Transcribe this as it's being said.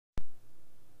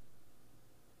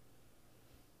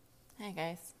Hey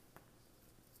guys.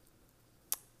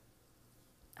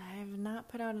 I've not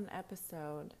put out an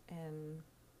episode in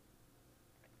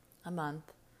a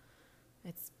month.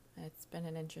 It's been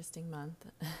an interesting month.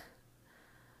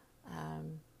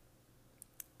 um,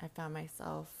 I found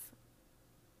myself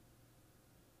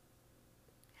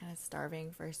kind of starving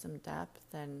for some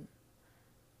depth, and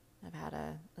I've had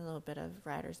a little bit of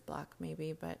writer's block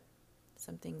maybe, but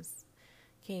some things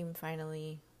came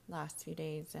finally last few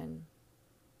days, and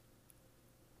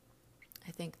I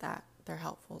think that they're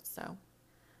helpful, so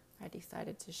I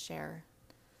decided to share.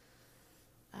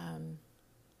 Um,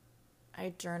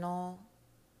 I journal.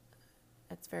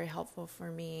 It's very helpful for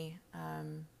me. I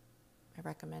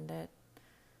recommend it.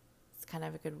 It's kind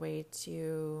of a good way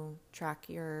to track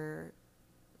your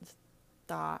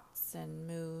thoughts and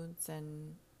moods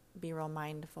and be real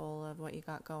mindful of what you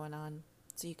got going on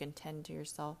so you can tend to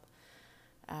yourself.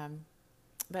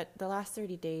 But the last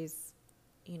 30 days,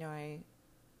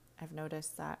 I've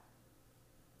noticed that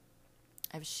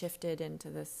I've shifted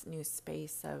into this new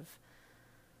space of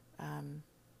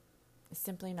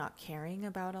simply not caring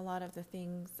about a lot of the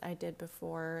things I did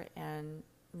before, and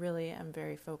really I'm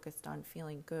very focused on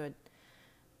feeling good,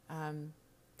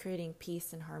 creating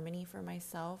peace and harmony for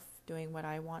myself, doing what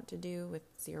I want to do with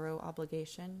zero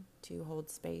obligation to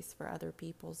hold space for other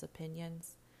people's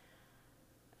opinions.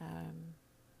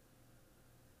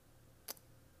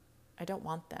 I don't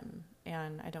want them,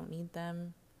 and I don't need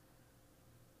them.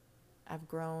 I've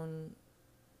grown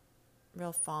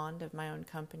real fond of my own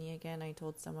company again. I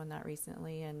told someone that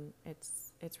recently, and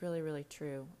it's really, really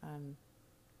true.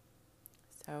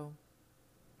 So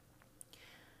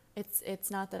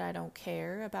it's not that I don't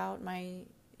care about my,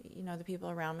 the people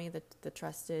around me, the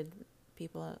trusted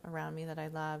people around me that I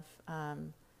love.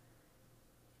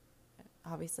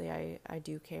 Obviously, I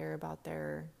do care about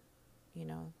their,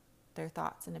 their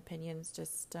thoughts and opinions.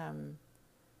 Just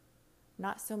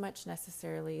not so much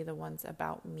necessarily the ones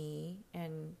about me,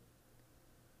 and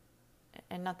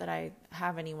not that I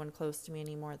have anyone close to me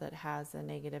anymore that has a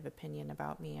negative opinion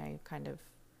about me. I kind of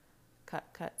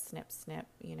cut, snip,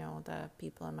 the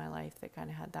people in my life that kind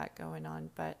of had that going on.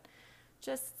 But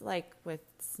just like with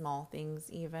small things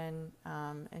even,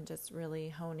 and just really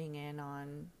honing in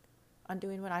on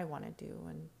doing what I want to do,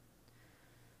 and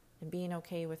being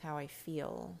okay with how I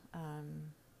feel.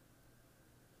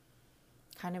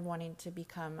 Kind of wanting to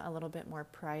become a little bit more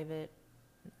private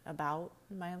about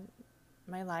my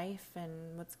life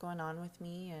and what's going on with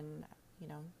me, and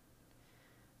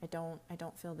I don't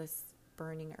feel this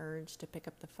burning urge to pick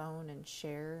up the phone and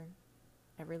share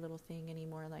every little thing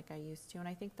anymore like I used to, and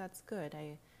I think that's good.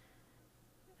 I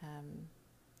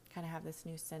kind of have this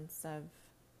new sense of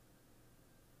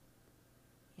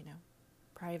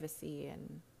privacy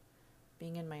and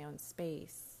being in my own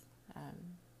space.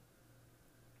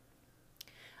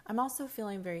 I'm also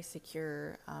feeling very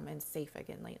secure and safe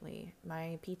again lately.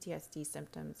 My PTSD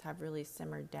symptoms have really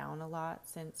simmered down a lot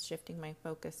since shifting my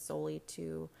focus solely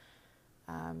to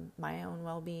my own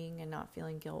well-being and not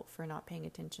feeling guilt for not paying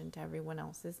attention to everyone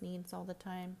else's needs all the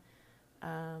time.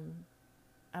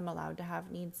 I'm allowed to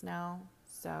have needs now,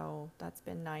 so that's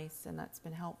been nice and that's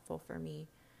been helpful for me.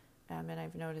 And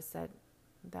I've noticed that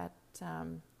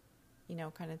kind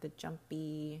of the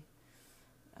jumpy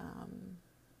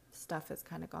stuff has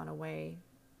kind of gone away,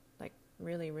 like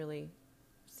really, really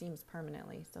seems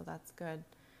permanently. So that's good.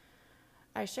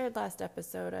 I shared last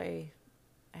episode I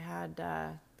had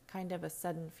kind of a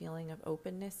sudden feeling of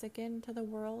openness again to the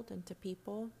world and to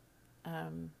people.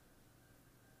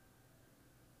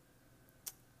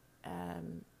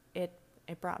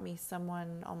 It brought me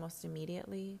someone almost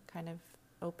immediately, kind of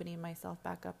opening myself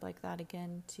back up like that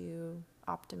again to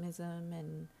optimism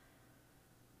and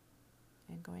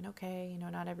going, okay,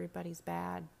 not everybody's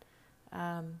bad.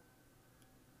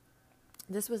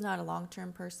 This was not a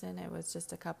long-term person. It was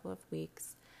just a couple of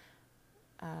weeks.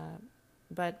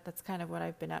 But that's kind of what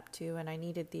I've been up to, and I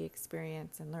needed the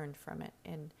experience and learned from it.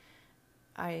 And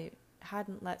I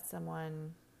hadn't let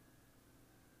someone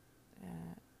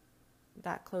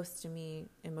that close to me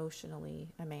emotionally,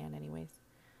 a man anyways,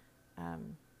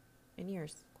 in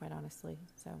years, quite honestly.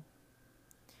 So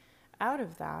out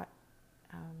of that,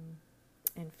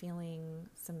 and feeling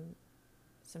some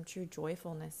true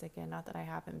joyfulness again, not that I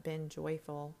haven't been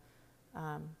joyful,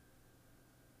 I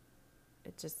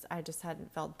just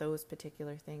hadn't felt those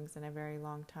particular things in a very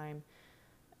long time.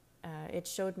 It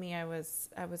showed me I was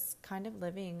kind of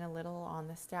living a little on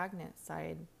the stagnant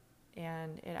side,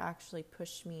 and it actually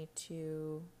pushed me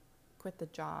to quit the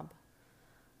job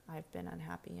I've been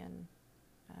unhappy in.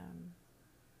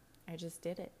 I just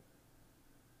did it.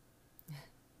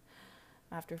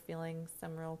 after feeling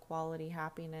some real quality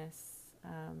happiness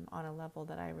on a level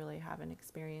that I really haven't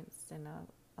experienced in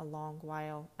a long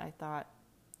while. I thought,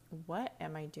 what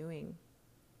am I doing?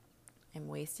 I'm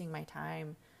wasting my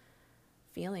time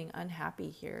feeling unhappy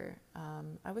here.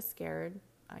 I was scared.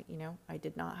 I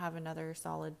did not have another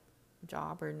solid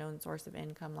job or known source of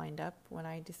income lined up when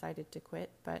I decided to quit,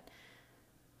 but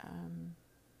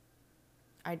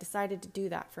I decided to do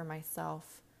that for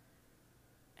myself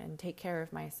and take care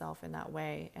of myself in that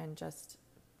way. And just,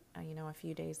 a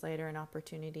few days later, an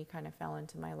opportunity kind of fell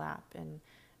into my lap, and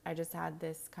I just had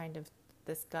this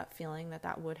gut feeling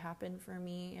that would happen for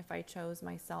me if I chose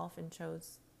myself and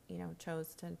chose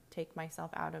to take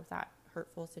myself out of that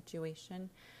hurtful situation.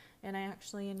 And I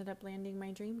actually ended up landing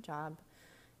my dream job.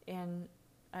 And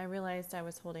I realized I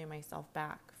was holding myself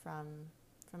back from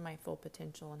my full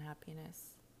potential and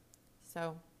happiness.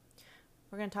 So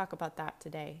we're going to talk about that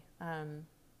today.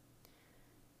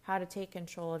 How to take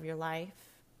control of your life,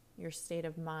 your state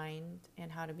of mind,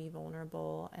 and how to be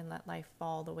vulnerable and let life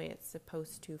fall the way it's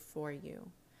supposed to for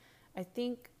you. I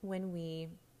think when we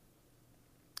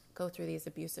go through these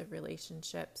abusive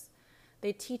relationships,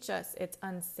 they teach us it's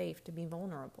unsafe to be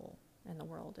vulnerable in the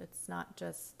world. It's not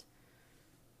just,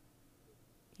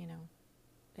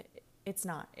 it's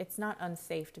not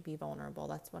unsafe to be vulnerable.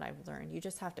 That's what I've learned. You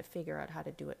just have to figure out how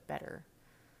to do it better.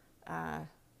 And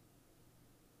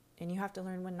you have to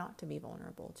learn when not to be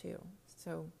vulnerable too.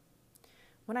 So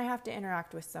when I have to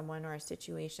interact with someone or a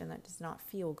situation that does not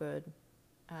feel good,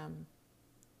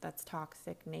 that's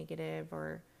toxic, negative,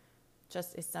 or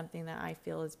just is something that I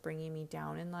feel is bringing me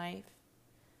down in life,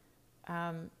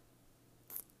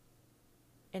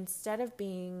 instead of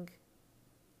being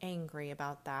angry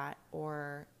about that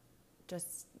or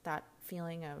just that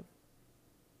feeling of,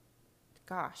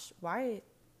 gosh, why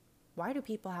do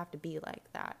people have to be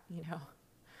like that,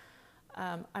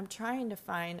 I'm trying to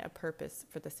find a purpose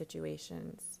for the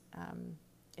situations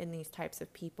in these types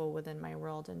of people within my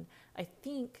world. And I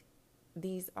think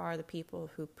these are the people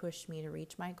who push me to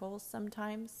reach my goals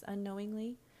sometimes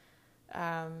unknowingly.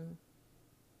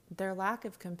 Their lack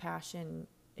of compassion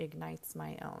ignites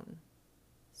my own.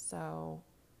 So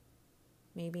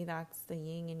maybe that's the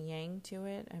yin and yang to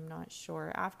it. I'm not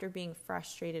sure. After being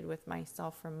frustrated with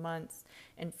myself for months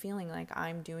and feeling like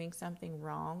I'm doing something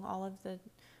wrong all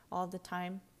of the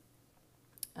time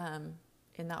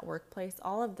in that workplace,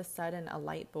 all of the sudden a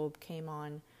light bulb came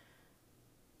on,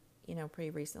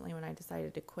 pretty recently when I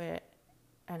decided to quit.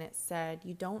 And it said,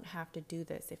 you don't have to do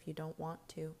this if you don't want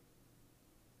to.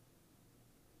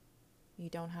 You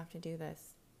don't have to do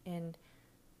this. And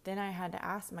then I had to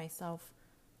ask myself,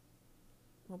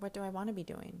 well, what do I want to be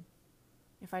doing?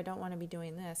 If I don't want to be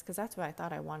doing this, because that's what I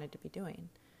thought I wanted to be doing.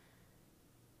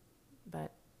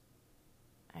 But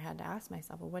I had to ask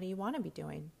myself, well, what do you want to be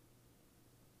doing?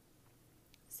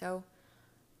 So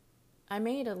I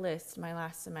made a list my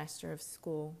last semester of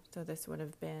school. So this would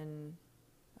have been,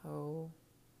 4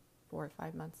 or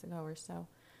 5 months ago or so.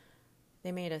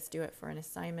 They made us do it for an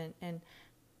assignment. And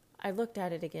I looked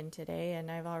at it again today,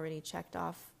 and I've already checked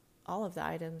off all of the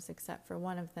items except for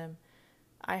one of them.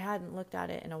 I hadn't looked at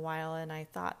it in a while, and I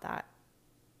thought that,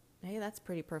 hey, that's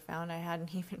pretty profound. I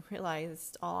hadn't even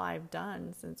realized all I've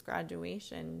done since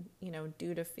graduation,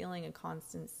 due to feeling a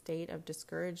constant state of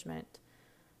discouragement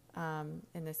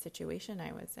in the situation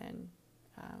I was in.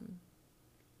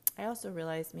 I also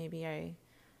realized maybe I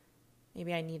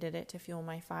needed it to fuel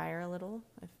my fire a little.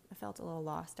 I felt a little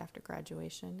lost after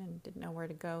graduation and didn't know where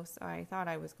to go, so I thought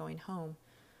I was going home.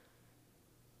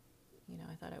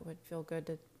 I thought it would feel good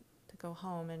to go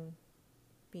home and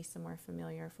be somewhere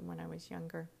familiar from when I was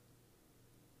younger.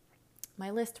 My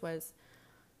list was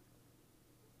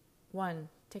 1,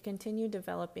 to continue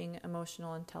developing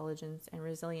emotional intelligence and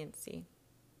resiliency.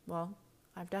 Well,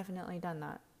 I've definitely done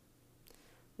that.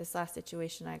 This last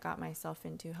situation I got myself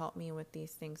into helped me with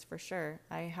these things for sure.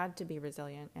 I had to be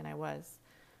resilient, and I was.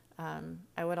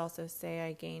 I would also say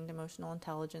I gained emotional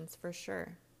intelligence for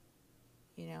sure.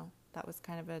 That was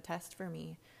kind of a test for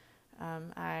me.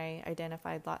 I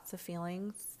identified lots of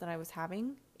feelings that I was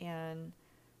having, and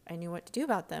I knew what to do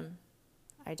about them.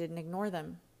 I didn't ignore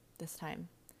them this time.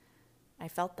 I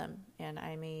felt them, and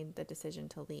I made the decision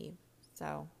to leave.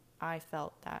 So I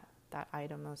felt that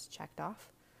item was checked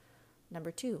off.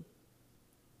 Number 2,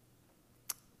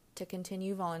 to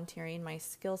continue volunteering my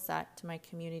skill set to my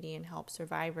community and help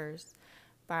survivors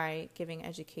by giving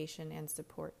education and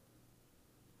support.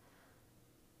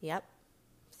 Yep,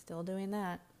 still doing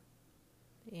that.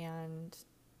 And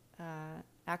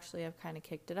actually I've kind of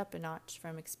kicked it up a notch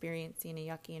from experiencing a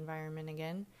yucky environment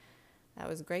again. That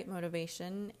was great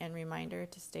motivation and reminder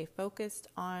to stay focused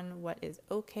on what is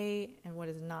okay and what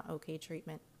is not okay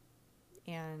treatment,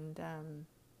 and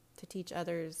to teach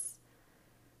others,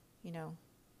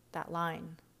 that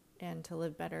line, and to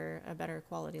live a better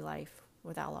quality life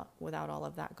without all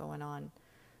of that going on.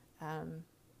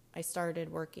 I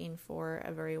started working for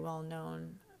a very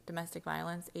well-known domestic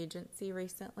violence agency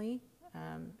recently.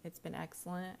 It's been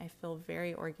excellent. I feel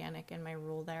very organic in my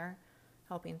role there,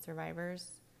 helping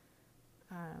survivors.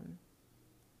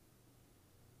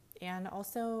 And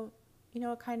also,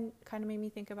 it kind of made me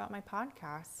think about my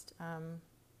podcast. I'm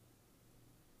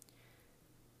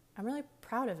really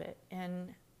proud of it,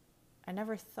 and I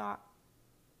never thought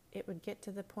it would get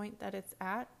to the point that it's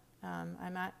at.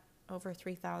 I'm at over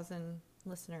 3,000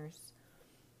 listeners,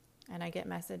 and I get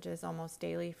messages almost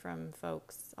daily from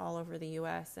folks all over the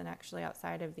U.S. and actually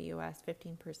outside of the U.S.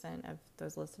 15% of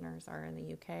those listeners are in the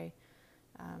U.K.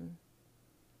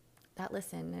 That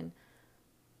listen, and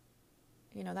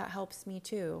that helps me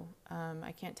too.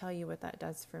 I can't tell you what that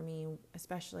does for me,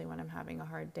 especially when I'm having a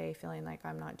hard day, feeling like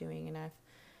I'm not doing enough,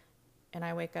 and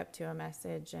I wake up to a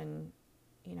message and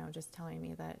just telling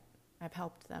me that I've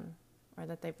helped them or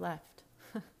that they've left.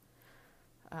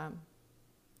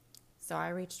 So I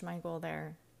reached my goal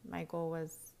there. My goal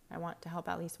was I want to help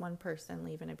at least one person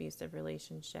leave an abusive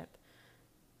relationship.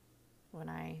 When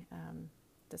I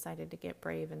decided to get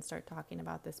brave and start talking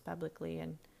about this publicly,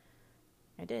 and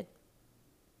I did.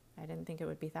 I didn't think it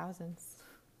would be thousands,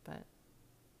 but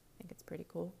I think it's pretty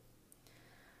cool.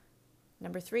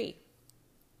 Number 3,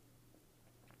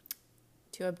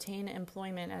 to obtain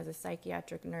employment as a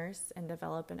psychiatric nurse and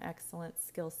develop an excellent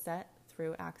skill set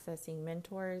through accessing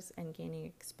mentors and gaining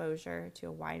exposure to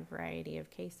a wide variety of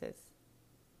cases.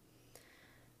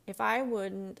 If I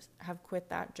wouldn't have quit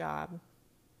that job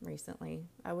recently,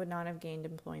 I would not have gained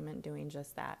employment doing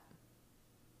just that.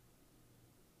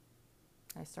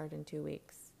 I start in 2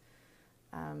 weeks.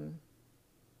 I'm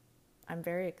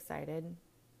very excited.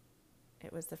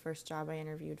 It was the first job I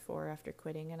interviewed for after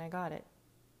quitting, and I got it.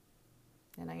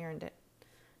 And I earned it.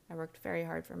 I worked very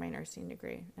hard for my nursing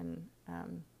degree, and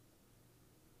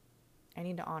I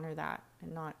need to honor that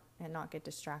and not get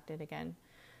distracted again.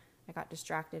 I got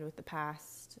distracted with the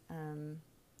past. I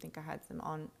think I had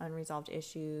some unresolved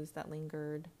issues that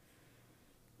lingered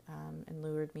and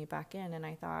lured me back in, and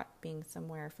I thought being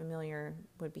somewhere familiar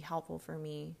would be helpful for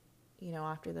me,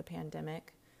 after the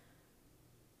pandemic.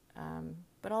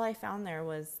 But all I found there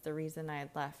was the reason I had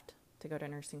left to go to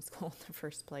nursing school in the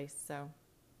first place. So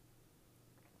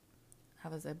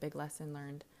that was a big lesson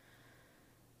learned.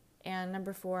 And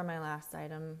number 4, my last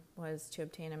item, was to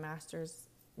obtain a master's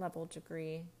level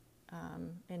degree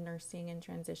in nursing and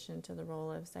transition to the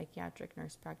role of psychiatric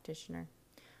nurse practitioner.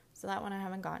 So that one I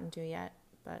haven't gotten to yet,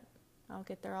 but I'll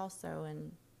get there also.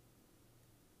 And,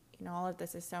 all of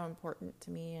this is so important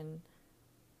to me, and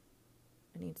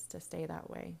it needs to stay that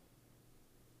way.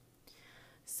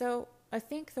 So I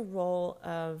think the role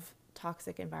of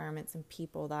toxic environments and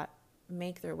people that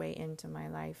make their way into my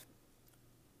life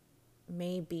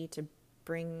may be to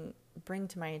bring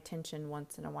to my attention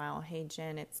once in a while, hey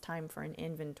Jen, it's time for an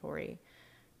inventory.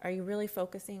 Are you really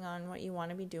focusing on what you want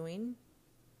to be doing?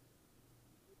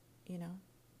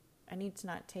 I need to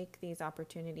not take these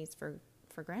opportunities for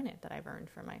granted that I've earned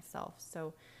for myself.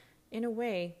 So in a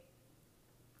way,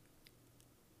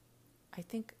 I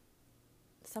think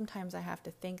sometimes I have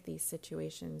to thank these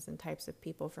situations and types of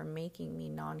people for making me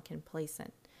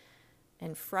non-complacent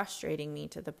and frustrating me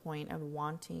to the point of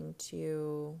wanting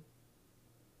to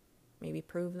maybe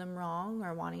prove them wrong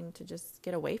or wanting to just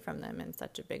get away from them in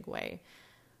such a big way.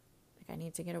 Like, I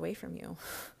need to get away from you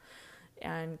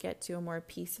and get to a more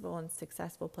peaceful and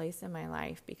successful place in my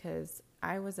life, because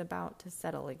I was about to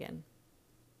settle again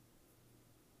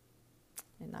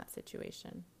in that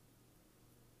situation.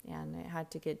 And it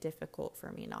had to get difficult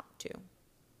for me not to.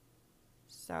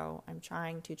 So I'm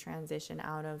trying to transition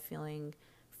out of feeling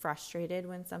frustrated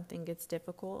when something gets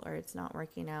difficult or it's not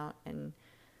working out, and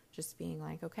just being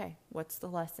like, okay, what's the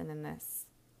lesson in this?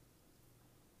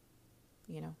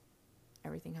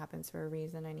 Everything happens for a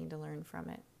reason. I need to learn from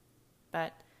it.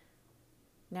 But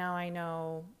now I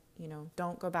know,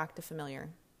 don't go back to familiar.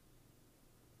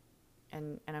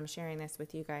 And I'm sharing this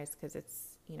with you guys because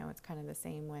it's, it's kind of the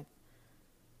same with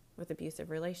abusive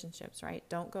relationships, right?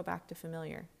 Don't go back to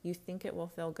familiar. You think it will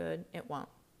feel good, it won't.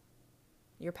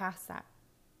 You're past that.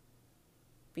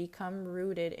 Become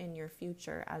rooted in your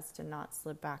future as to not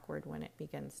slip backward when it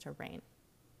begins to rain.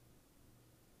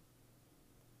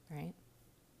 Right?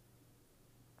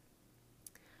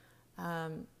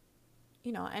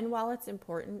 And while it's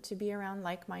important to be around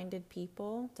like-minded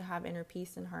people, to have inner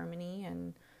peace and harmony,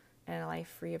 and and a life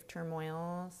free of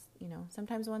turmoil,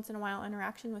 sometimes once in a while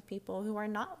interaction with people who are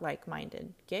not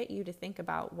like-minded get you to think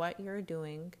about what you're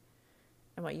doing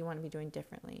and what you want to be doing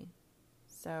differently.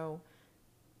 So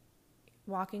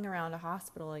walking around a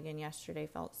hospital again yesterday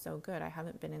felt so good. I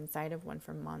haven't been inside of one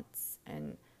for months,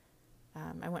 and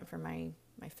I went for my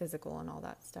physical and all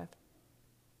that stuff.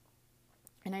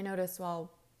 And I noticed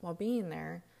while being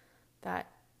there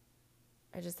that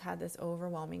I just had this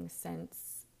overwhelming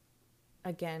sense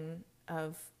again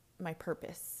of my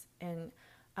purpose. And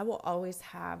I will always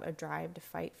have a drive to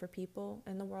fight for people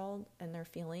in the world and their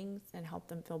feelings and help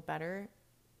them feel better,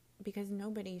 because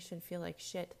nobody should feel like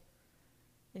shit,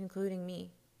 including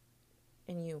me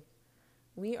and you.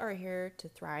 We are here to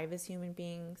thrive as human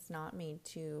beings, not made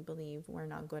to believe we're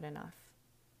not good enough,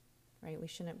 right? We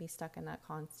shouldn't be stuck in that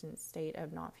constant state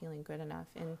of not feeling good enough.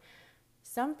 And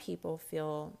some people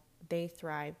feel they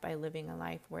thrive by living a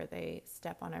life where they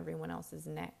step on everyone else's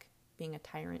neck, being a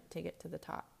tyrant to get to the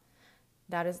top.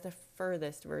 That is the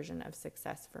furthest version of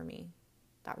success for me.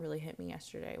 That really hit me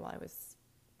yesterday while I was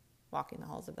walking the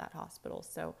halls of that hospital.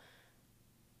 So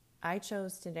I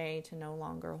chose today to no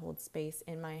longer hold space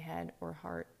in my head or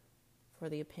heart for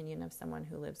the opinion of someone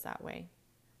who lives that way.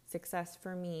 Success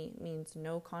for me means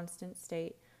no constant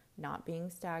state, not being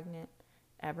stagnant,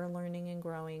 ever learning and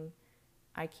growing.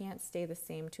 I can't stay the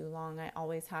same too long. I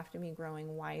always have to be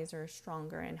growing wiser,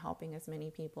 stronger, and helping as many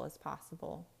people as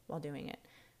possible while doing it.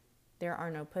 There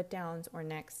are no put downs or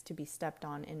necks to be stepped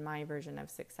on in my version of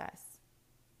success.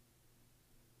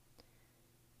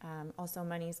 Also,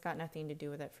 money's got nothing to do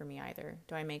with it for me either.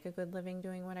 Do I make a good living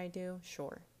doing what I do?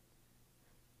 Sure.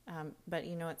 But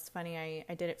it's funny,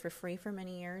 I did it for free for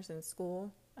many years in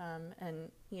school,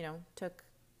 and took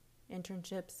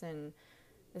internships and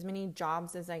as many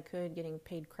jobs as I could, getting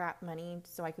paid crap money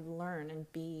so I could learn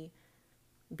and be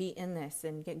in this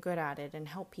and get good at it and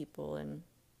help people. And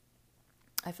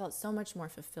I felt so much more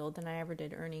fulfilled than I ever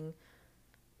did earning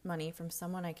money from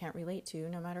someone I can't relate to,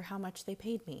 no matter how much they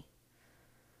paid me.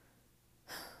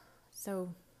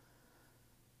 So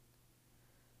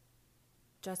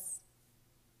just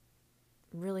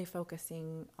really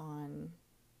focusing on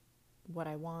what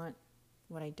I want,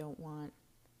 what I don't want.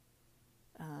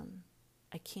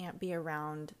 I can't be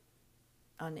around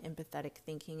unempathetic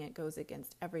thinking. It goes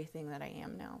against everything that I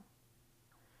am now.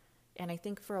 And I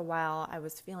think for a while I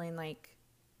was feeling like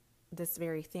this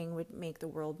very thing would make the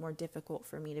world more difficult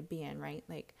for me to be in, right?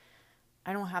 Like,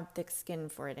 I don't have thick skin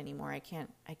for it anymore. I can't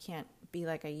be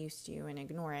like I used to and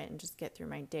ignore it and just get through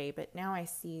my day. But now I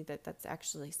see that that's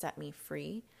actually set me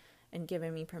free and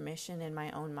given me permission in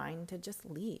my own mind to just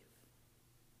leave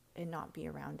and not be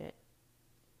around it.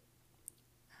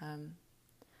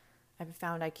 I've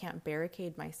found I can't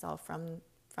barricade myself from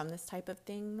this type of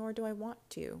thing, nor do I want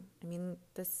to. I mean,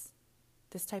 this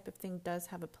type of thing does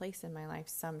have a place in my life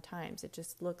sometimes. It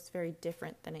just looks very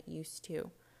different than it used to.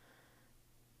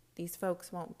 These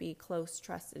folks won't be close,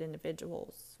 trusted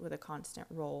individuals with a constant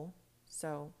role.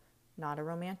 So, not a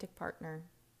romantic partner.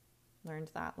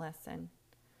 Learned that lesson.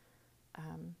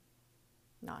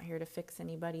 Not here to fix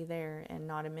anybody there, and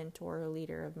not a mentor or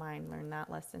leader of mine. Learned that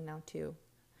lesson now too.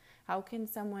 How can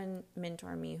someone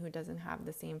mentor me who doesn't have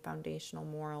the same foundational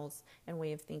morals and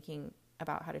way of thinking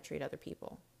about how to treat other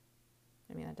people?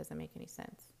 I mean, that doesn't make any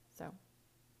sense. So,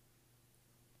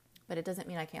 but it doesn't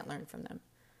mean I can't learn from them.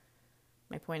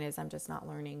 My point is, I'm just not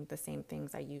learning the same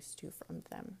things I used to from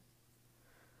them.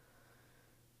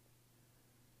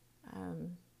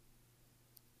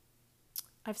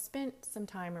 I've spent some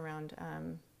time around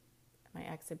my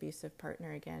ex-abusive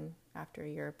partner again after a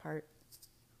year apart,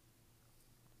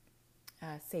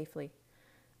 safely.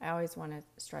 I always want to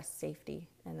stress safety,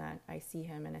 and that I see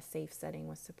him in a safe setting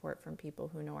with support from people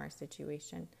who know our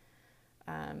situation.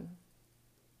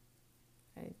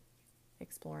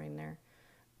 Exploring there.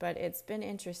 But it's been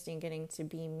interesting getting to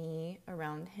be me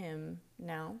around him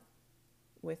now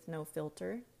with no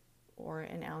filter or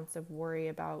an ounce of worry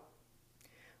about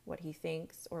what he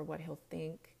thinks or what he'll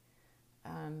think.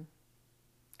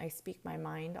 I speak my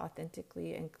mind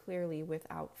authentically and clearly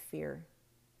without fear.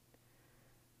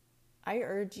 I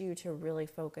urge you to really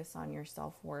focus on your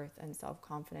self-worth and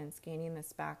self-confidence. Gaining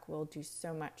this back will do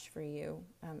so much for you.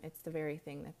 It's the very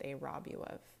thing that they rob you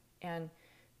of. And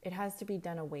it has to be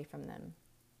done away from them.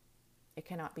 It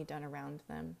cannot be done around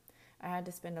them. I had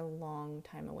to spend a long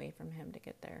time away from him to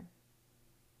get there.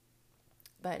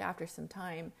 But after some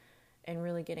time and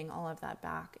really getting all of that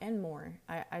back and more,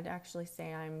 I'd actually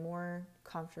say I'm more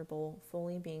comfortable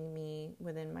fully being me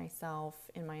within myself,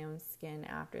 in my own skin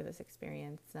after this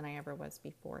experience than I ever was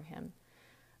before him.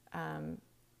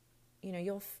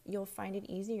 You'll find it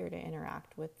easier to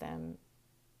interact with them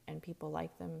and people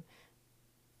like them,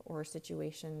 or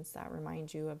situations that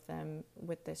remind you of them,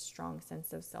 with this strong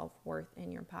sense of self-worth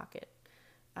in your pocket.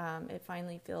 It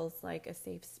finally feels like a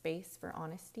safe space for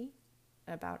honesty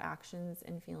about actions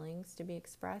and feelings to be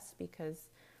expressed, because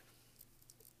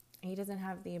he doesn't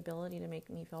have the ability to make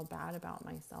me feel bad about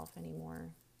myself anymore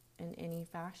in any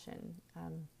fashion.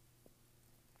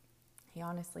 He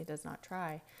honestly does not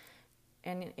try.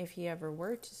 And if he ever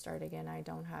were to start again, I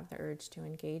don't have the urge to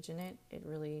engage in it. It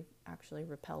really actually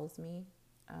repels me.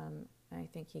 And I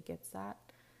think he gets that.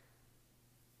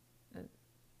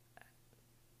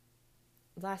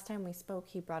 Last time we spoke,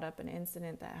 he brought up an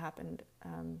incident that happened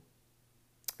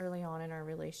early on in our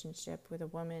relationship with a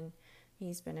woman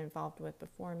he's been involved with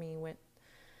before me.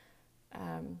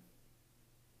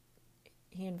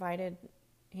 He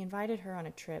invited her on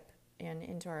a trip and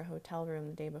into our hotel room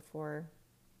the day before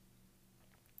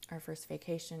our first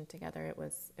vacation together. It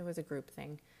was a group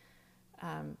thing,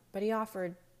 but he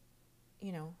offered,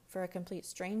 for a complete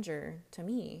stranger to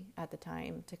me at the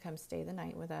time, to come stay the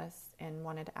night with us, and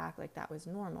wanted to act like that was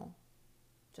normal,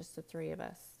 just the three of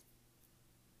us.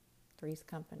 Three's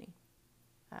company.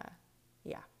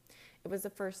 Yeah. It was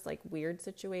the first weird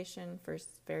situation,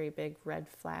 first very big red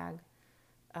flag.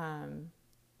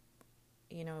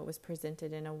 It was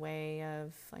presented in a way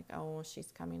of oh,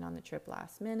 she's coming on the trip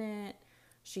last minute.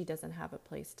 She doesn't have a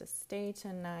place to stay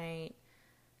tonight.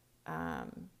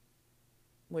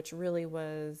 Which really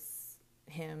was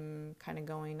him kind of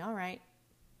going, all right,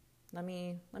 let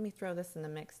me throw this in the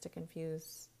mix to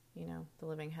confuse, the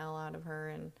living hell out of her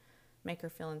and make her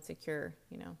feel insecure.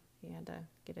 He had to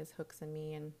get his hooks in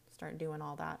me and start doing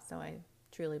all that. So I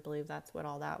truly believe that's what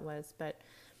all that was. But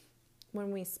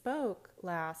when we spoke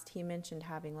last, he mentioned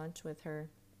having lunch with her,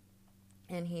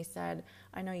 and he said,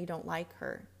 I know you don't like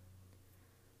her.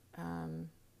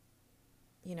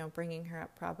 Bringing her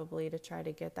up probably to try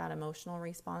to get that emotional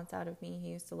response out of me he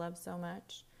used to love so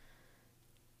much.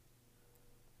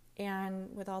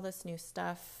 And with all this new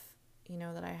stuff,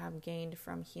 that I have gained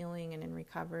from healing and in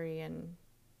recovery and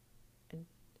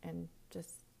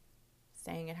just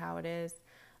saying it how it is,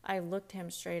 I looked him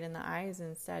straight in the eyes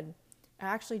and said, I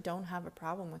actually don't have a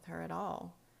problem with her at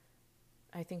all.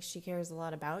 I think she cares a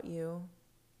lot about you,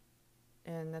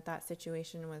 and that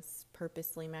situation was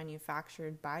purposely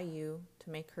manufactured by you to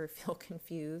make her feel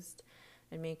confused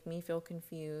and make me feel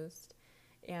confused.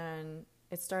 And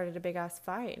it started a big ass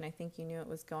fight, and I think you knew it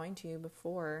was going to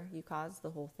before you caused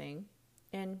the whole thing,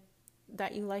 and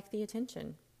that you like the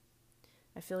attention.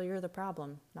 I feel you're the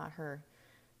problem, not her.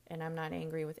 And I'm not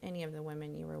angry with any of the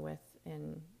women you were with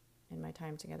in my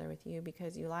time together with you,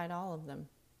 because you lied to all of them,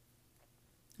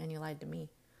 and you lied to me.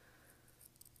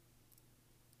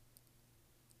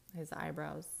 His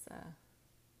eyebrows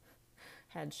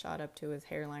had shot up to his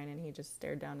hairline, and he just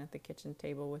stared down at the kitchen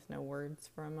table with no words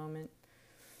for a moment.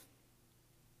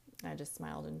 I just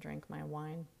smiled and drank my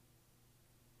wine.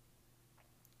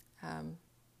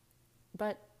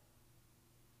 But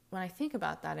when I think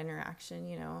about that interaction,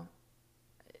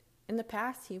 in the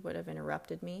past he would have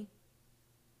interrupted me.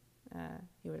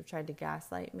 He would have tried to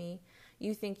gaslight me.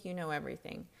 You think you know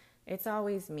everything. It's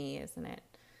always me, isn't it?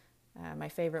 My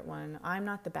favorite one, I'm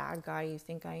not the bad guy you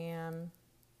think I am.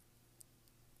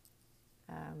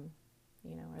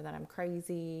 Or that I'm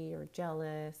crazy or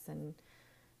jealous, and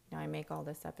I make all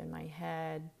this up in my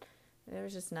head. There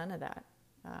was just none of that.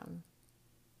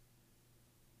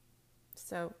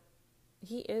 So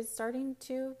he is starting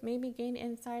to maybe gain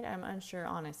insight. I'm unsure,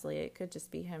 honestly. It could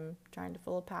just be him trying to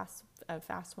pull a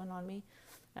fast one on me.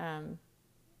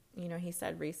 He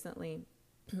said recently,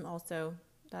 also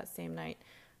that same night,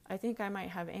 I think I might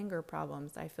have anger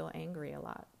problems. I feel angry a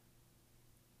lot.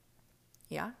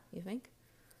 Yeah, you think?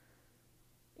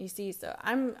 You see, so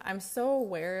I'm so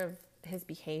aware of his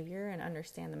behavior and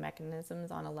understand the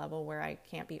mechanisms on a level where I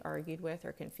can't be argued with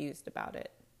or confused about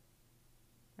it.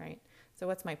 Right? So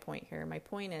what's my point here? My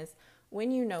point is,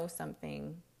 when you know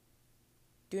something,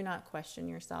 do not question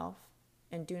yourself,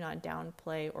 and do not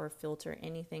downplay or filter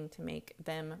anything to make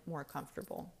them more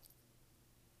comfortable.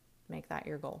 Make that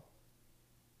your goal.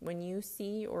 When you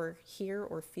see or hear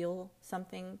or feel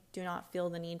something, do not feel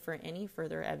the need for any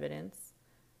further evidence.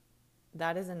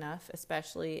 That is enough,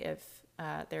 especially if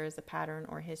there is a pattern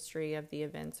or history of the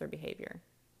events or behavior.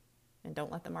 And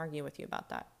don't let them argue with you about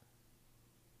that.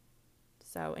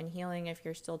 So in healing, if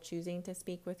you're still choosing to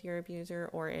speak with your abuser,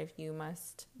 or if you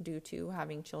must due to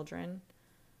having children,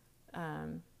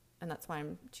 and that's why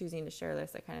I'm choosing to share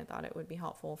this, I kind of thought it would be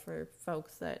helpful for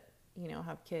folks that,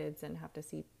 have kids and have to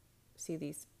see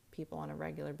these people on a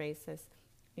regular basis.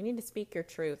 You need to speak your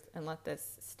truth and let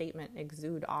this statement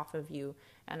exude off of you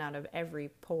and out of every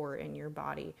pore in your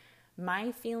body.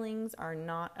 My feelings are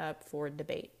not up for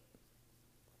debate.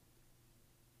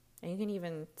 And you can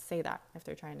even say that if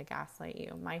they're trying to gaslight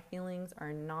you. My feelings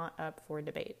are not up for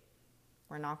debate.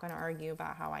 We're not going to argue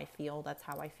about how I feel. That's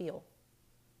how I feel.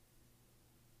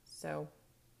 So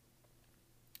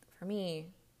for me,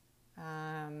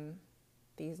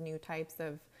 these new types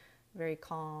of very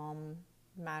calm,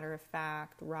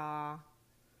 matter-of-fact, raw,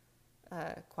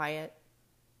 quiet,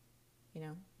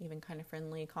 even kind of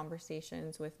friendly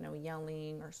conversations with no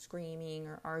yelling or screaming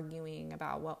or arguing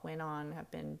about what went on have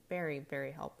been very,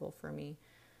 very helpful for me.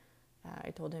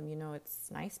 I told him, it's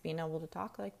nice being able to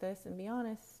talk like this and be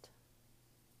honest.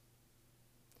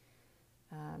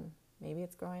 Maybe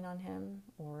it's growing on him,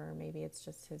 or maybe it's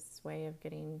just his way of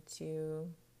getting to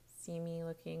see me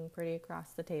looking pretty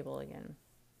across the table again.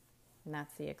 And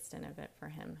that's the extent of it for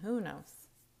him. Who knows?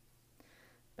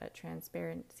 But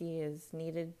transparency is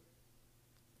needed.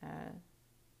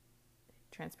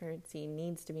 Transparency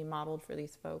needs to be modeled for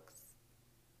these folks.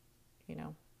 I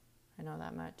know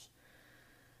that much.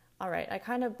 All right, I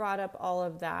kind of brought up all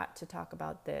of that to talk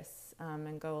about this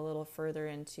and go a little further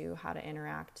into how to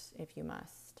interact if you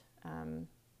must.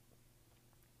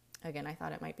 Again, I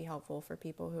thought it might be helpful for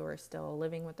people who are still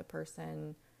living with the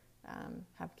person,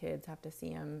 have kids, have to see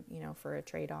them, for a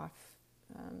trade-off,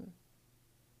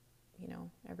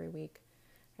 every week,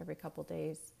 every couple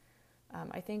days.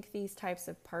 I think these types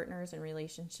of partners and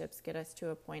relationships get us to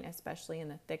a point, especially in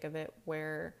the thick of it,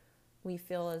 where we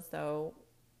feel as though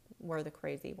we're the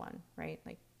crazy one, right?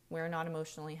 Like, we're not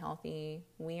emotionally healthy.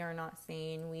 We are not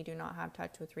sane. We do not have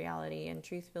touch with reality. And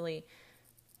truthfully,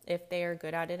 if they are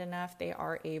good at it enough, they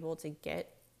are able to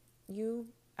get you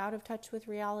out of touch with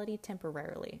reality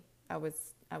temporarily. I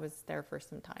was there for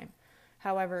some time.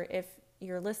 However, if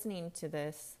you're listening to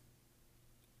this,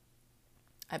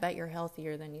 I bet you're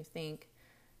healthier than you think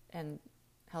and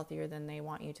healthier than they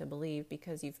want you to believe,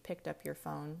 because you've picked up your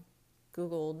phone,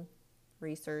 Googled,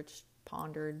 researched,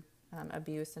 pondered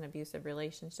abuse and abusive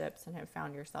relationships, and have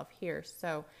found yourself here.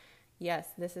 So yes,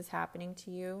 this is happening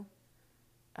to you.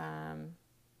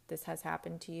 This has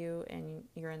happened to you, and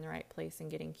you're in the right place and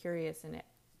getting curious and,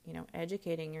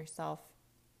 educating yourself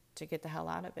to get the hell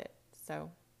out of it.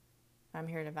 So I'm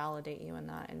here to validate you in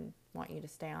that and want you to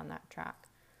stay on that track.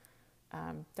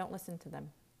 Don't listen to them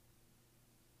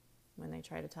when they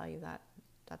try to tell you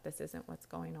that this isn't what's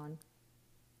going on.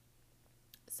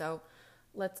 So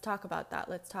let's talk about that.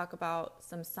 Let's talk about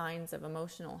some signs of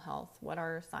emotional health. What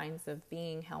are signs of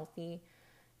being healthy,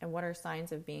 and what are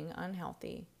signs of being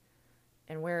unhealthy?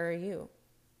 And where are you?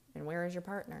 And where is your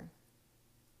partner?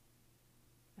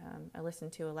 I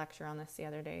listened to a lecture on this the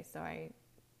other day, so I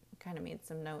kind of made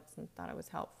some notes and thought it was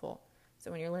helpful.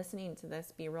 So when you're listening to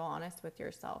this, be real honest with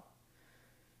yourself.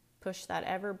 Push that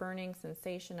ever-burning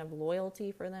sensation of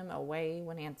loyalty for them away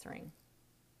when answering.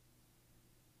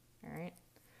 All right?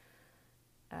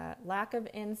 Lack of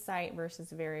insight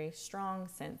versus very strong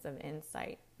sense of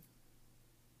insight.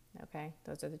 Okay?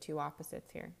 Those are the two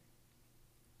opposites here.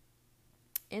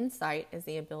 Insight is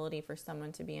the ability for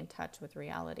someone to be in touch with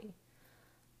reality.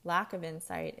 Lack of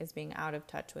insight is being out of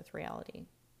touch with reality.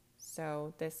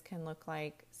 So this can look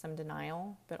like some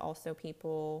denial, but also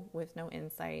people with no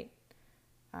insight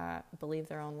believe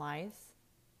their own lies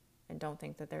and don't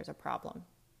think that there's a problem.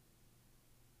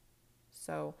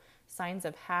 So signs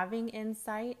of having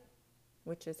insight,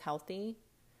 which is healthy.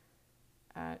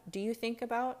 Do you think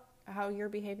about how your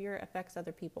behavior affects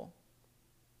other people?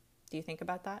 Do you think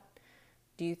about that?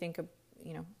 Do you think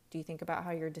about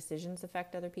how your decisions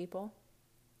affect other people?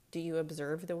 Do you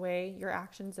observe the way your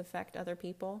actions affect other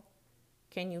people?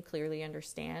 Can you clearly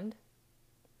understand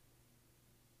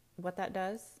what that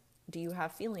does? Do you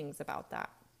have feelings about that?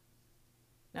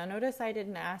 Now, notice I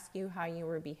didn't ask you how you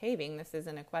were behaving. This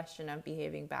isn't a question of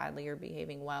behaving badly or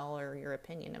behaving well, or your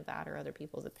opinion of that, or other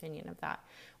people's opinion of that.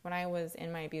 When I was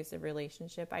in my abusive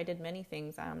relationship, I did many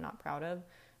things I'm not proud of.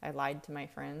 I lied to my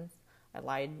friends. I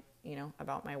lied,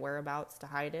 about my whereabouts to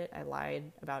hide it. I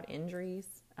lied about injuries.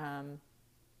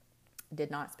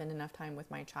 Did not spend enough time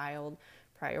with my child.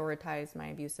 Prioritized my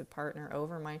abusive partner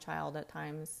over my child at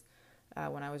times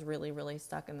when I was really, really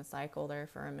stuck in the cycle there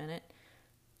for a minute.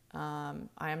 I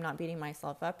am not beating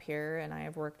myself up here, and I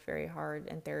have worked very hard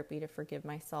in therapy to forgive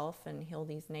myself and heal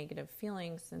these negative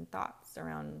feelings and thoughts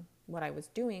around what I was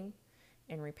doing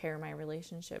and repair my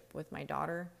relationship with my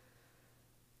daughter.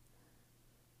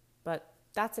 But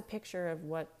that's a picture of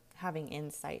what having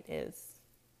insight is.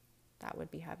 That would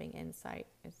be having insight,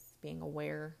 is being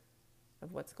aware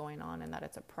of what's going on and that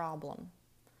it's a problem.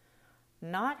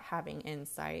 Not having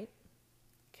insight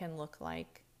can look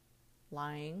like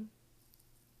lying,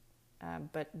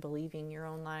 but believing your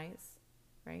own lies,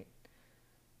 right?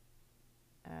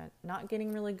 Not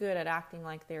getting really good at acting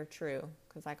like they're true,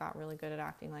 because I got really good at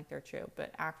acting like they're true,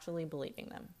 but actually believing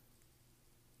them.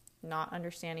 Not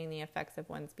understanding the effects of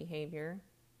one's behavior,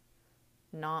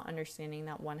 not understanding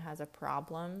that one has a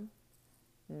problem,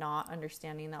 not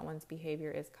understanding that one's behavior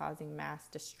is causing mass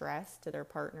distress to their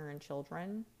partner and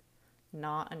children,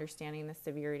 not understanding the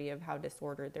severity of how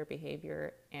disordered their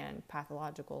behavior and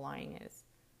pathological lying is,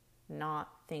 not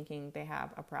thinking they have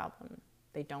a problem.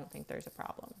 They don't think there's a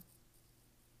problem.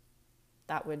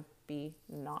 That would be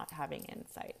not having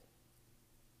insight.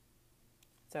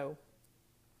 So,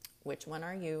 which one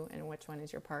are you and which one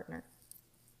is your partner?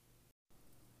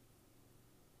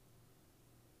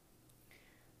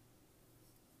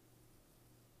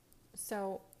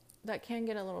 So that can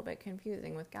get a little bit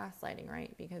confusing with gaslighting,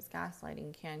 right? Because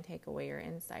gaslighting can take away your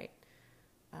insight.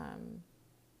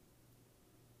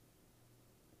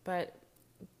 But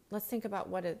let's think about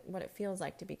what it feels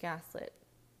like to be gaslit.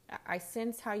 I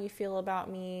sense how you feel about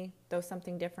me, though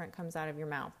something different comes out of your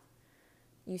mouth.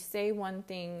 You say one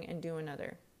thing and do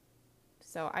another.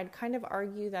 So I'd kind of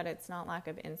argue that it's not lack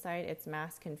of insight, it's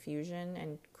mass confusion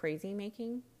and crazy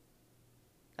making.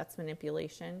 That's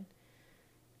manipulation.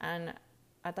 And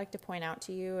I'd like to point out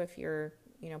to you, if you're,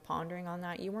 pondering on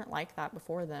that, you weren't like that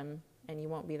before them, and you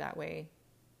won't be that way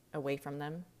away from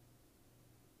them.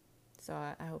 So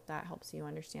I hope that helps you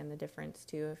understand the difference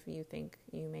too, if you think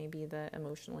you may be the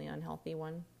emotionally unhealthy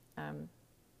one.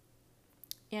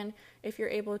 And if you're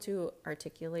able to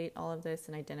articulate all of this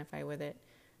and identify with it,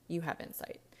 you have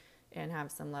insight and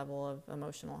have some level of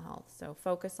emotional health. So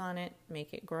focus on it,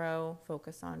 make it grow,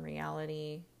 focus on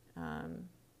reality,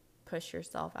 push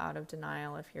yourself out of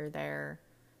denial if you're there.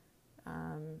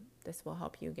 This will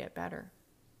help you get better.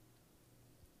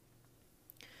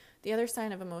 The other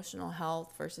sign of emotional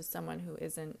health versus someone who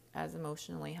isn't as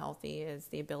emotionally healthy is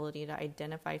the ability to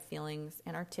identify feelings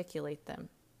and articulate them.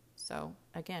 So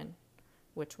again,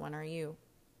 which one are you?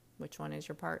 Which one is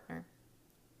your partner?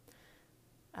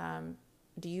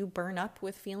 Do you burn up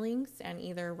with feelings and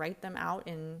either write them out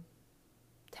in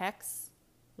texts,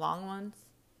 long ones,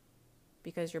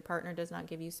 because your partner does not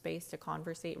give you space to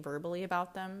conversate verbally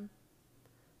about them?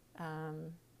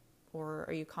 Or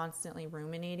are you constantly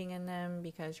ruminating in them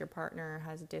because your partner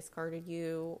has discarded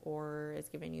you or is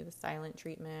giving you the silent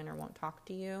treatment or won't talk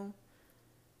to you?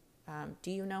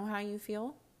 Do you know how you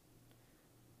feel?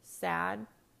 Sad,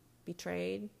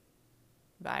 betrayed,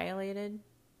 violated,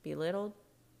 belittled,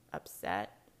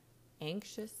 upset,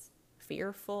 anxious,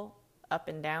 fearful, up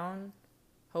and down,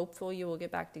 hopeful you will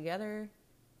get back together,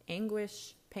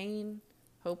 anguish, pain,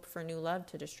 hope for new love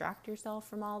to distract yourself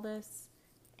from all this,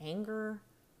 anger.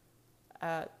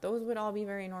 Those would all be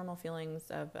very normal feelings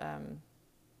of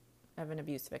an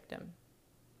abuse victim.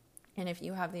 And if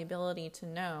you have the ability to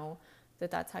know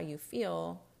that that's how you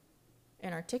feel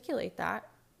and articulate that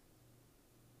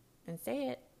and say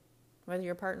it, whether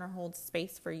your partner holds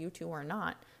space for you to or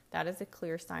not, that is a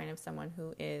clear sign of someone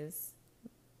who is,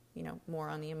 more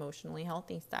on the emotionally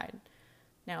healthy side.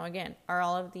 Now, again, are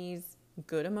all of these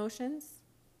good emotions?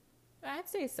 I'd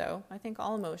say so. I think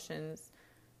all emotions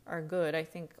are good. I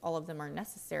think all of them are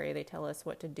necessary. They tell us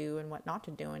what to do and what not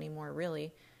to do anymore,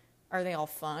 really. Are they all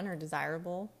fun or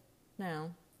desirable?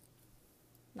 No,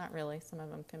 not really. Some of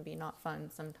them can be not fun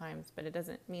sometimes, but it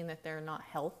doesn't mean that they're not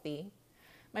healthy.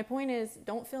 My point is,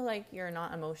 don't feel like you're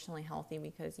not emotionally healthy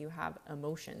because you have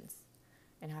emotions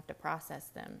and have to process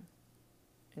them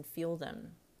and feel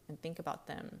them and think about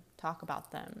them, talk about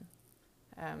them.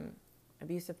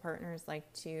 Abusive partners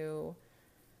like to,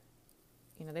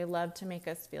 they love to make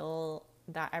us feel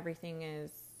that everything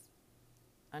is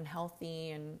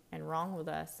unhealthy and wrong with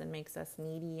us and makes us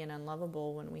needy and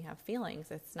unlovable when we have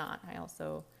feelings. It's not. I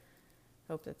also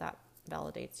hope that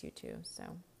validates you too. So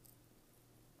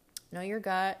know your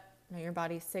gut, know your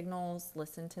body's signals,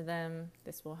 listen to them.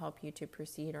 This will help you to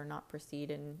proceed or not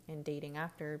proceed in dating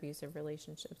after abusive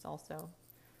relationships also.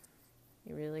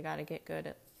 You really got to get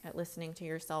good at listening to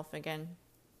yourself again.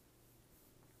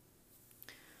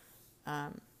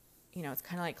 It's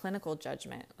kind of like clinical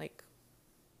judgment. Like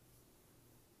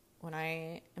when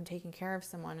I am taking care of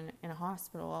someone in a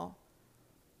hospital,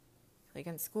 like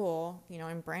in school,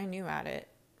 I'm brand new at it,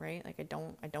 right? Like I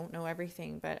don't know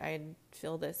everything, but I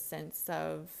feel this sense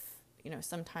of,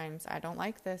 sometimes I don't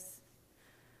like this.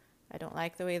 I don't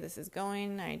like the way this is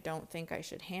going. I don't think I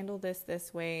should handle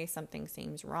this way. Something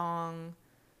seems wrong.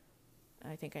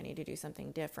 I think I need to do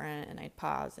something different. And I'd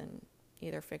pause and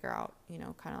either figure out,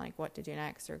 kind of like what to do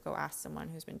next or go ask someone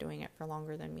who's been doing it for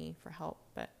longer than me for help.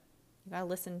 But You gotta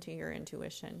listen to your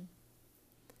intuition.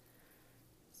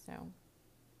 So,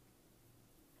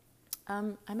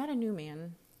 I met a new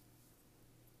man.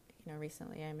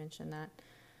 Recently I mentioned that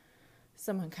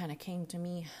someone kind of came to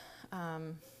me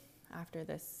after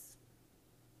this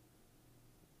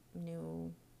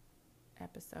new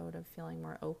episode of feeling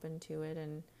more open to it,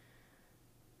 and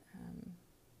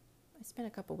I spent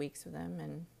a couple weeks with him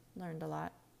and learned a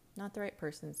lot. Not the right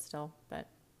person still, but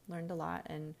learned a lot,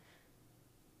 and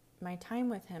my time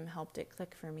with him helped it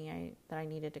click for me that I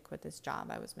needed to quit this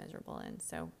job I was miserable in.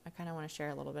 So I kind of want to share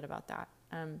a little bit about that.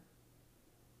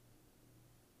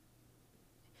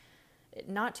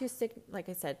 Like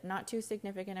I said, not too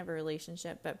significant of a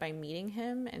relationship, but by meeting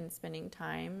him and spending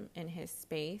time in his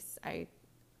space, I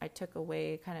took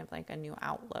away kind of like a new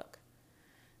outlook.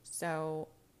 So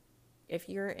if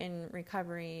you're in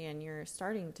recovery and you're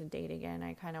starting to date again,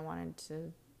 I kind of wanted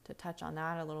to touch on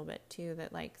that a little bit too,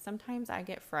 that like sometimes I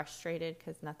get frustrated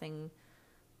because nothing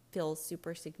feels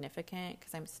super significant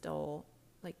because I'm still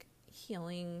like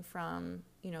healing from,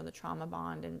 the trauma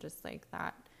bond and just like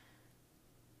that,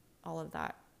 all of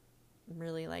that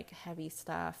really like heavy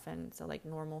stuff. And so like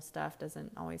normal stuff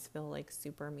doesn't always feel like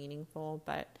super meaningful,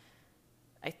 but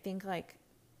I think like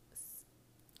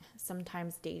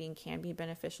sometimes dating can be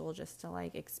beneficial just to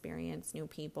like experience new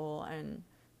people and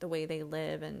the way they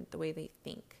live and the way they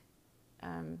think.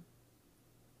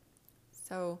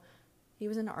 So he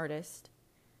was an artist,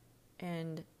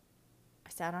 and I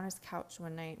sat on his couch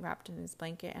one night wrapped in his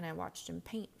blanket and I watched him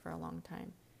paint for a long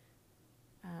time.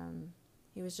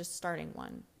 He was just starting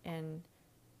one, and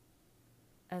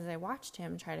as I watched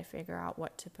him try to figure out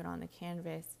what to put on the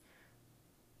canvas,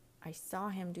 I saw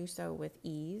him do so with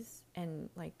ease and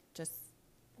like just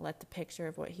let the picture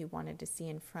of what he wanted to see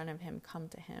in front of him come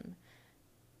to him.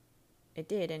 It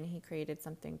did, and he created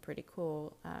something pretty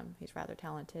cool. He's rather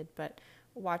talented, but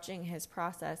watching his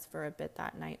process for a bit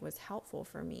that night was helpful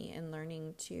for me in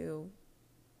learning to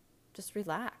just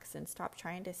relax and stop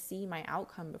trying to see my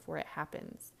outcome before it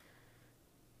happens.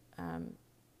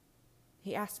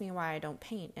 He asked me why I don't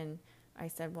paint, and I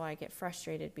said, well, I get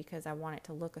frustrated because I want it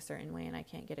to look a certain way and I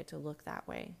can't get it to look that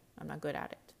way. I'm not good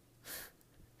at it.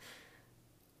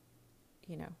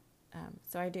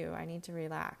 So I need to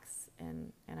relax,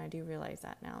 and I do realize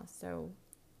that now. So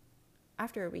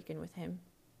after a weekend with him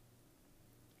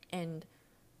and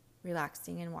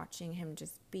relaxing and watching him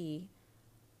just be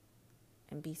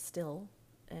still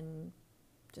and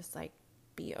just like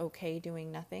be okay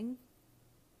doing nothing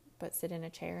but sit in a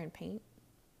chair and paint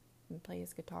and play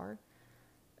his guitar,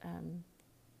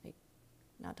 like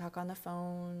not talk on the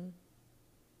phone,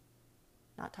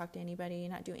 not talk to anybody,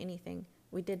 not do anything.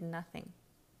 We did nothing,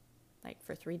 like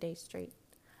for 3 days straight.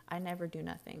 I never do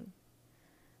nothing.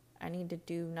 I need to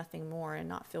do nothing more and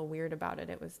not feel weird about it.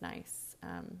 It was nice,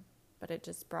 but it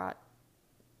just brought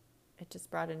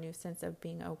a new sense of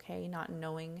being okay, not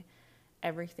knowing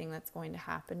everything that's going to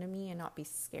happen to me and not be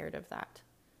scared of that.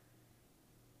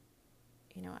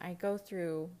 I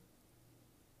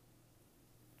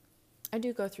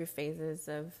do go through phases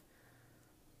of,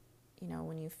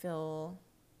 when you feel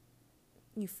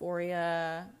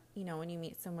euphoria, when you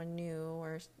meet someone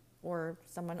new or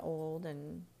someone old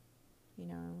and,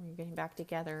 you're getting back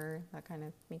together. That kind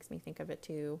of makes me think of it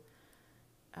too.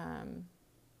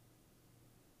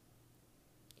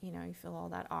 You feel all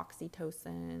that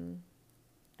oxytocin.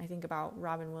 I think about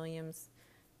Robin Williams.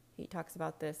 He talks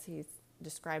about this. He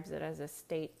describes it as a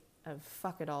state of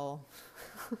fuck it all.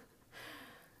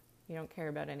 You don't care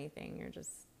about anything.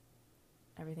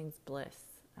 Everything's bliss.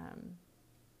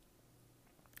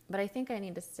 But I think I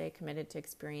need to stay committed to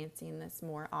experiencing this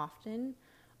more often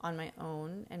on my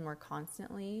own and more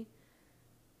constantly,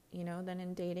 than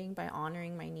in dating, by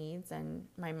honoring my needs and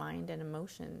my mind and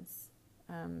emotions.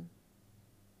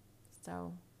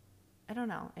 So I don't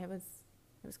know. It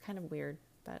was kind of weird,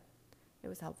 but it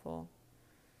was helpful.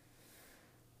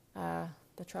 The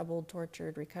troubled,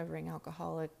 tortured, recovering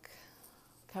alcoholic,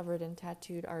 covered in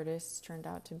tattooed artist turned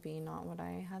out to be not what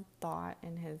I had thought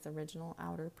in his original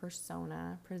outer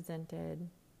persona presented,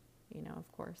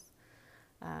 of course.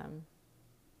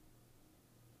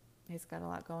 He's got a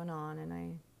lot going on, and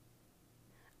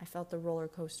I felt the roller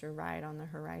coaster ride on the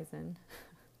horizon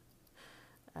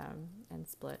and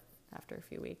split after a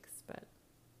few weeks, but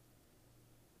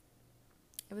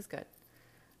it was good.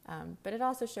 But it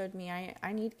also showed me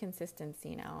I need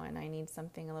consistency now, and I need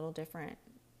something a little different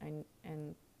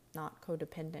and not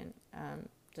codependent,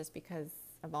 just because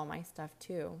of all my stuff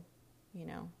too.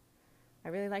 I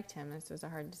really liked him. This was a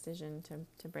hard decision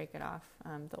to break it off.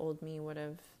 The old me would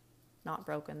have not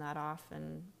broken that off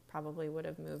and probably would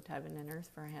have moved heaven and earth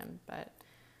for him. But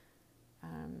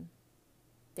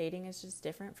dating is just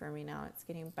different for me now. It's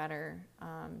getting better.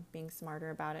 Being smarter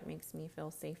about it makes me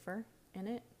feel safer in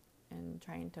it, and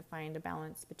trying to find a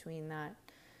balance between that,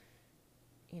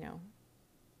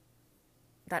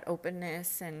 that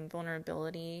openness and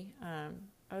vulnerability.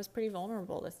 I was pretty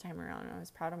vulnerable this time around, and I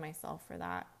was proud of myself for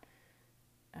that.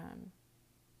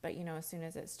 But, as soon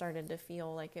as it started to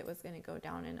feel like it was going to go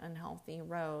down an unhealthy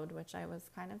road, which I was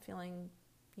kind of feeling,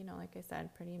 like I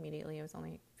said, pretty immediately. It was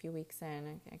only a few weeks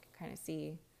in. I could kind of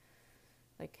see,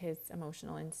 like, his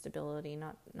emotional instability.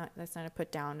 Not that's not a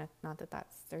put down. Not that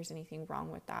there's anything wrong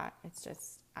with that. It's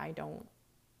just I don't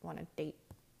want to date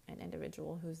an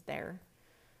individual who's there,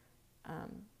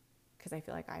 because I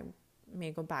feel like I may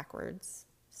go backwards.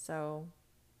 So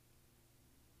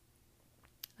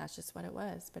that's just what it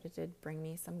was, but it did bring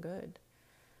me some good.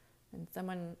 And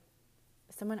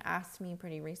someone asked me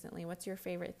pretty recently, what's your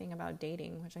favorite thing about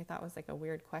dating? Which I thought was like a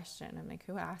weird question. I'm like,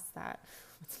 who asked that?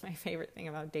 What's my favorite thing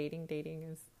about dating? Dating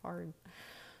is hard.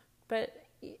 But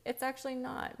it's actually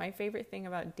not. My favorite thing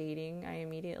about dating, I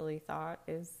immediately thought,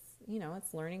 is,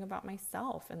 it's learning about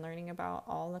myself and learning about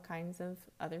all the kinds of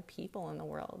other people in the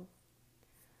world.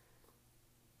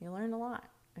 You learn a lot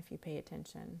if you pay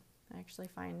attention. I actually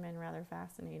find men rather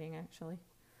fascinating, actually,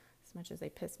 as much as they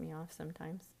piss me off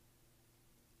sometimes.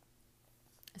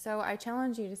 So I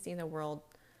challenge you to see the world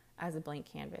as a blank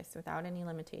canvas without any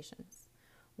limitations.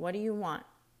 What do you want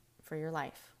for your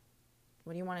life?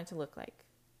 What do you want it to look like?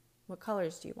 What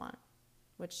colors do you want?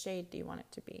 What shade do you want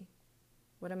it to be?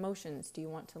 What emotions do you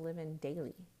want to live in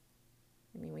daily?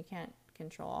 I mean, we can't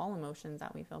control all emotions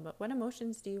that we feel, but what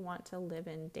emotions do you want to live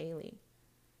in daily?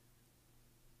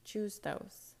 Choose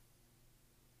those.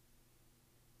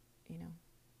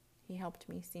 He helped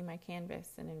me see my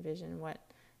canvas and envision what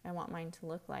I want mine to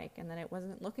look like, and that it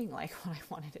wasn't looking like what I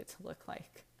wanted it to look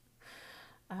like.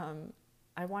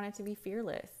 I wanted to be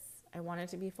fearless. I wanted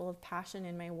to be full of passion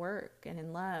in my work and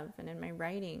in love and in my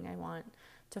writing. I want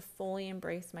to fully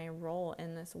embrace my role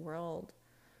in this world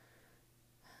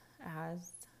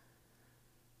as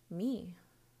me.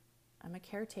 I'm a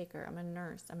caretaker. I'm a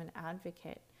nurse. I'm an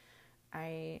advocate.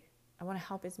 I want to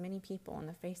help as many people on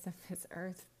the face of this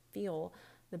earth feel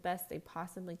the best they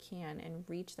possibly can and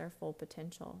reach their full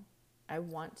potential. I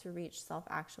want to reach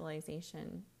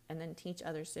self-actualization and then teach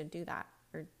others to do that,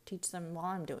 or teach them while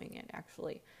I'm doing it,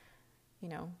 actually.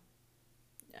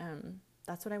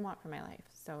 That's what I want for my life.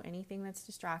 So anything that's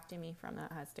distracting me from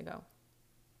that has to go.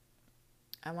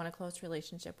 I want a close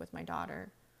relationship with my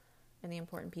daughter and the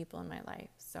important people in my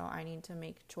life. So I need to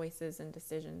make choices and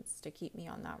decisions to keep me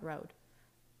on that road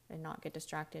and not get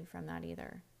distracted from that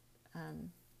either.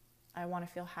 I want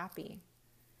to feel happy.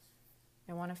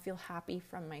 I want to feel happy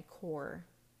from my core,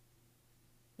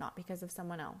 not because of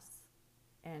someone else.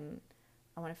 And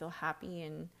I want to feel happy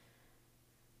in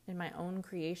my own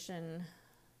creation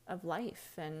of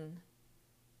life, and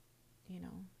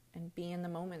and be in the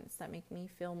moments that make me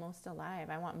feel most alive.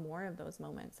 I want more of those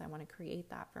moments. I want to create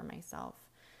that for myself,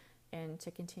 and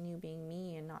to continue being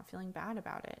me and not feeling bad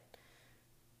about it.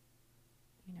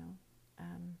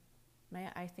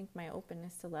 I think my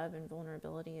openness to love and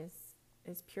vulnerability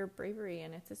is pure bravery,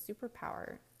 and it's a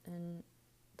superpower. And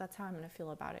that's how I'm going to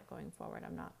feel about it going forward.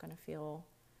 I'm not going to feel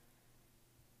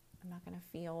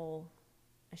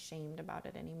ashamed about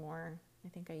it anymore. I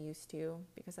think I used to,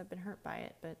 because I've been hurt by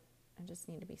it, but I just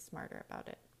need to be smarter about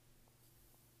it.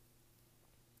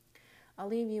 I'll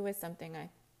leave you with something I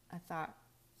thought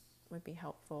would be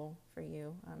helpful for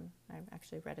you. I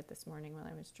actually read it this morning while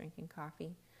I was drinking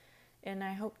coffee. And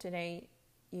I hope today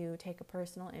you take a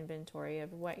personal inventory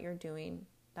of what you're doing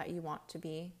that you want to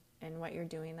be, and what you're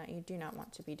doing that you do not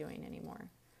want to be doing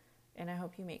anymore. And I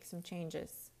hope you make some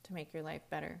changes to make your life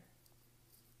better.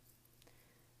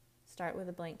 Start with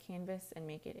a blank canvas and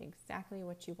make it exactly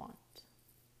what you want.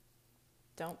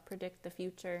 Don't predict the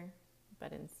future,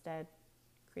 but instead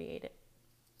create it.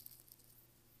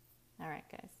 All right,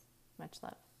 guys. Much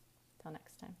love. Till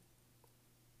next time.